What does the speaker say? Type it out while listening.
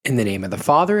In the name of the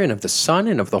Father, and of the Son,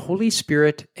 and of the Holy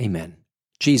Spirit, Amen.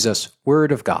 Jesus,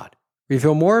 Word of God,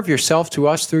 reveal more of yourself to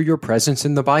us through your presence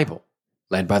in the Bible.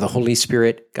 Led by the Holy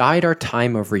Spirit, guide our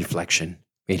time of reflection.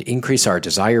 May it increase our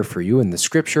desire for you in the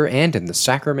Scripture and in the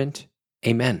sacrament.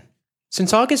 Amen.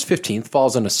 Since August 15th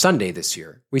falls on a Sunday this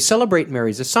year, we celebrate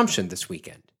Mary's Assumption this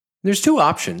weekend. There's two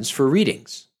options for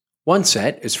readings. One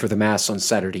set is for the Mass on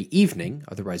Saturday evening,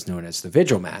 otherwise known as the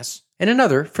Vigil Mass, and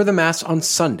another for the Mass on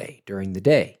Sunday during the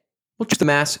day. We'll choose the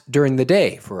Mass during the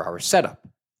day for our setup.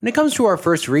 When it comes to our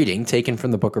first reading taken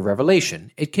from the book of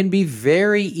Revelation, it can be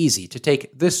very easy to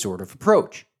take this sort of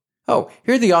approach. Oh,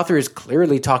 here the author is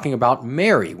clearly talking about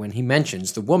Mary when he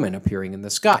mentions the woman appearing in the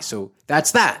sky, so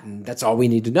that's that, and that's all we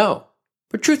need to know.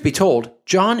 But truth be told,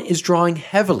 John is drawing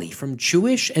heavily from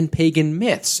Jewish and pagan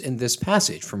myths in this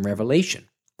passage from Revelation.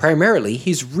 Primarily,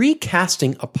 he's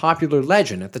recasting a popular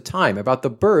legend at the time about the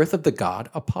birth of the god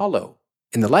Apollo.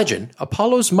 In the legend,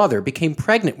 Apollo's mother became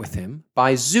pregnant with him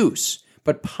by Zeus,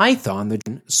 but Python the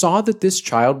jinn saw that this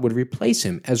child would replace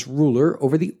him as ruler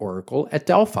over the oracle at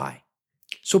Delphi.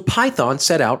 So Python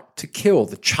set out to kill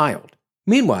the child.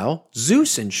 Meanwhile,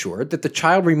 Zeus ensured that the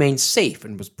child remained safe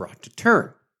and was brought to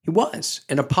term. He was,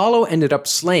 and Apollo ended up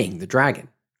slaying the dragon.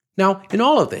 Now, in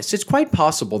all of this, it's quite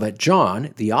possible that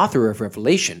John, the author of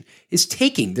Revelation, is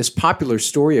taking this popular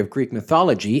story of Greek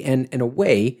mythology and, in a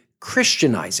way,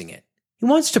 Christianizing it. He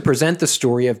wants to present the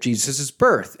story of Jesus'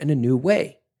 birth in a new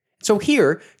way. So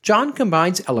here, John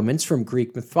combines elements from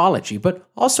Greek mythology, but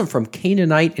also from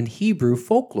Canaanite and Hebrew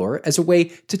folklore as a way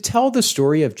to tell the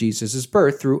story of Jesus'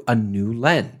 birth through a new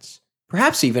lens.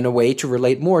 Perhaps even a way to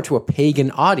relate more to a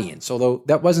pagan audience, although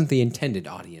that wasn't the intended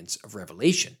audience of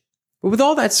Revelation. But with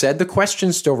all that said, the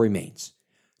question still remains.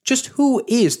 Just who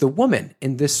is the woman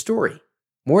in this story?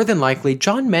 More than likely,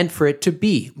 John meant for it to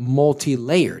be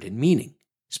multi-layered in meaning.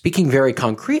 Speaking very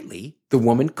concretely, the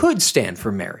woman could stand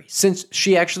for Mary, since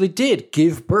she actually did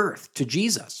give birth to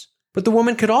Jesus. But the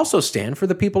woman could also stand for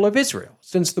the people of Israel,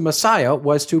 since the Messiah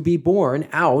was to be born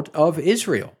out of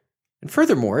Israel. And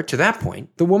furthermore, to that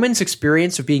point, the woman's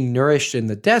experience of being nourished in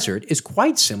the desert is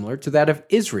quite similar to that of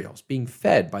Israel's being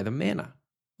fed by the manna.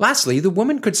 Lastly, the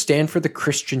woman could stand for the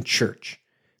Christian church.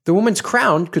 The woman's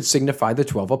crown could signify the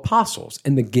 12 apostles,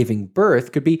 and the giving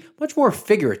birth could be much more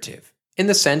figurative, in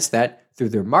the sense that, through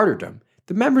their martyrdom,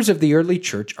 the members of the early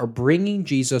church are bringing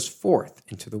Jesus forth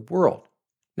into the world.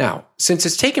 Now, since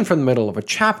it's taken from the middle of a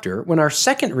chapter, when our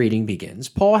second reading begins,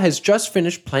 Paul has just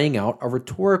finished playing out a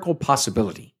rhetorical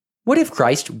possibility. What if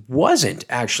Christ wasn't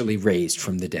actually raised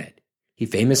from the dead? He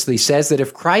famously says that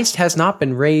if Christ has not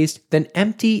been raised, then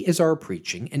empty is our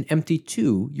preaching, and empty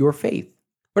too your faith.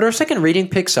 But our second reading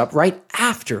picks up right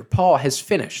after Paul has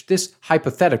finished this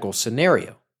hypothetical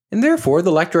scenario. And therefore,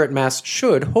 the lector at Mass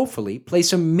should, hopefully,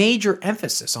 place a major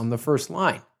emphasis on the first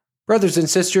line. Brothers and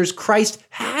sisters, Christ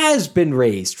has been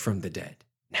raised from the dead.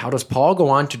 And how does Paul go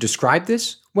on to describe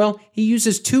this? Well, he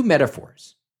uses two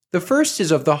metaphors. The first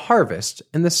is of the harvest,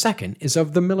 and the second is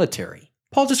of the military.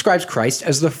 Paul describes Christ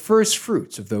as the first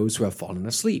fruits of those who have fallen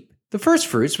asleep. The first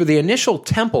fruits were the initial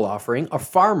temple offering a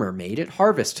farmer made at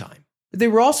harvest time. But they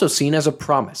were also seen as a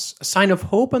promise, a sign of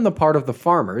hope on the part of the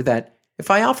farmer that,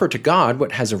 if I offer to God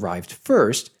what has arrived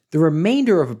first, the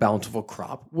remainder of a bountiful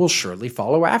crop will surely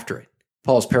follow after it.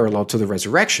 Paul's parallel to the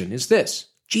resurrection is this.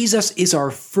 Jesus is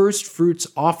our first fruits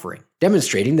offering,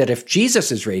 demonstrating that if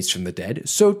Jesus is raised from the dead,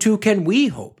 so too can we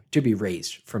hope to be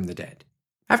raised from the dead.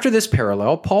 After this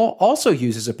parallel, Paul also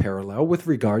uses a parallel with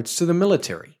regards to the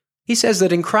military. He says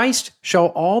that in Christ shall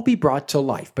all be brought to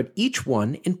life, but each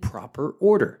one in proper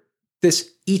order.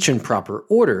 This each in proper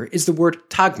order is the word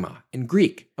tagma in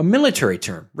Greek, a military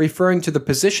term referring to the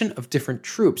position of different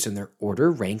troops in their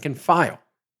order, rank, and file.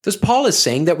 Thus Paul is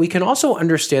saying that we can also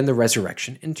understand the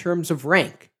resurrection in terms of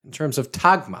rank, in terms of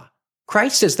tagma.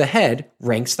 Christ as the head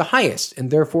ranks the highest and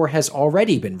therefore has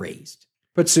already been raised.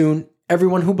 But soon,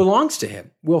 everyone who belongs to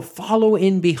him will follow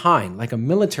in behind like a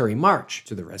military march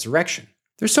to the resurrection.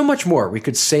 There's so much more we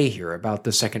could say here about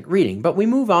the second reading, but we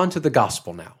move on to the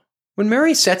gospel now. When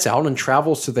Mary sets out and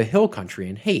travels to the hill country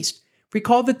in haste,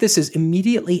 recall that this is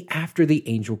immediately after the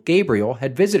angel Gabriel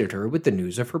had visited her with the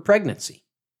news of her pregnancy.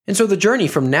 And so the journey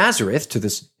from Nazareth to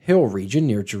this hill region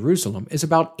near Jerusalem is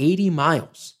about 80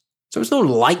 miles. So it's no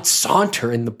light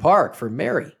saunter in the park for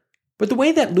Mary. But the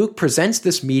way that Luke presents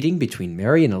this meeting between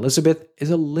Mary and Elizabeth is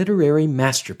a literary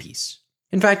masterpiece.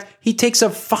 In fact, he takes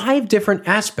up 5 different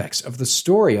aspects of the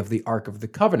story of the Ark of the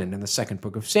Covenant in the second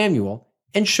book of Samuel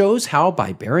and shows how,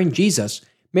 by bearing Jesus,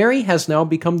 Mary has now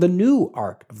become the new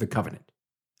Ark of the Covenant.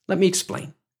 Let me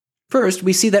explain. First,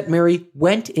 we see that Mary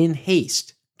went in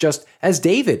haste. just as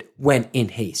David went in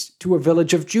haste to a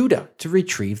village of Judah to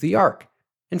retrieve the ark.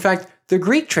 In fact, the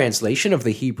Greek translation of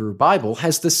the Hebrew Bible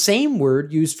has the same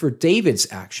word used for David's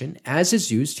action as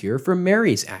is used here for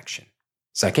Mary's action.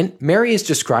 Second, Mary is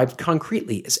described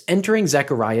concretely as entering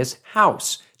Zechariah's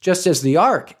house, just as the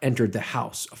ark entered the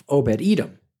house of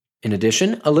Obed-Edom. In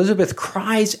addition, Elizabeth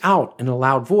cries out in a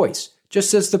loud voice,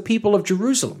 just as the people of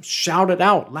Jerusalem shouted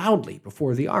out loudly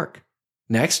before the ark.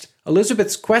 Next,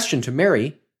 Elizabeth's question to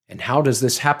Mary, "And how does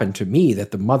this happen to me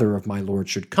that the mother of my Lord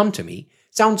should come to me?"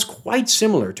 sounds quite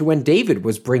similar to when David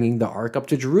was bringing the ark up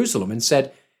to Jerusalem and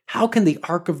said, "How can the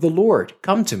ark of the Lord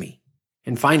come to me?"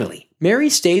 And finally, Mary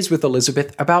stays with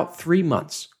Elizabeth about 3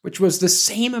 months, which was the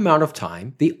same amount of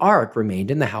time the ark remained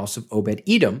in the house of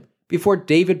Obed-Edom before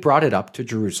David brought it up to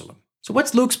Jerusalem. So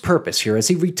what's Luke's purpose here as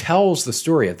he retells the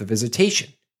story of the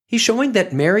visitation? He's showing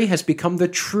that Mary has become the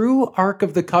true Ark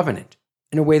of the Covenant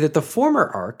in a way that the former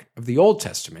Ark of the Old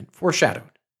Testament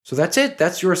foreshadowed. So that's it.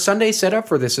 That's your Sunday setup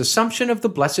for this Assumption of the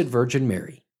Blessed Virgin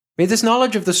Mary. May this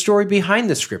knowledge of the story behind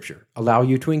the Scripture allow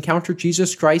you to encounter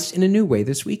Jesus Christ in a new way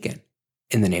this weekend.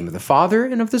 In the name of the Father,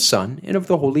 and of the Son, and of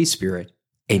the Holy Spirit.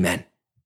 Amen.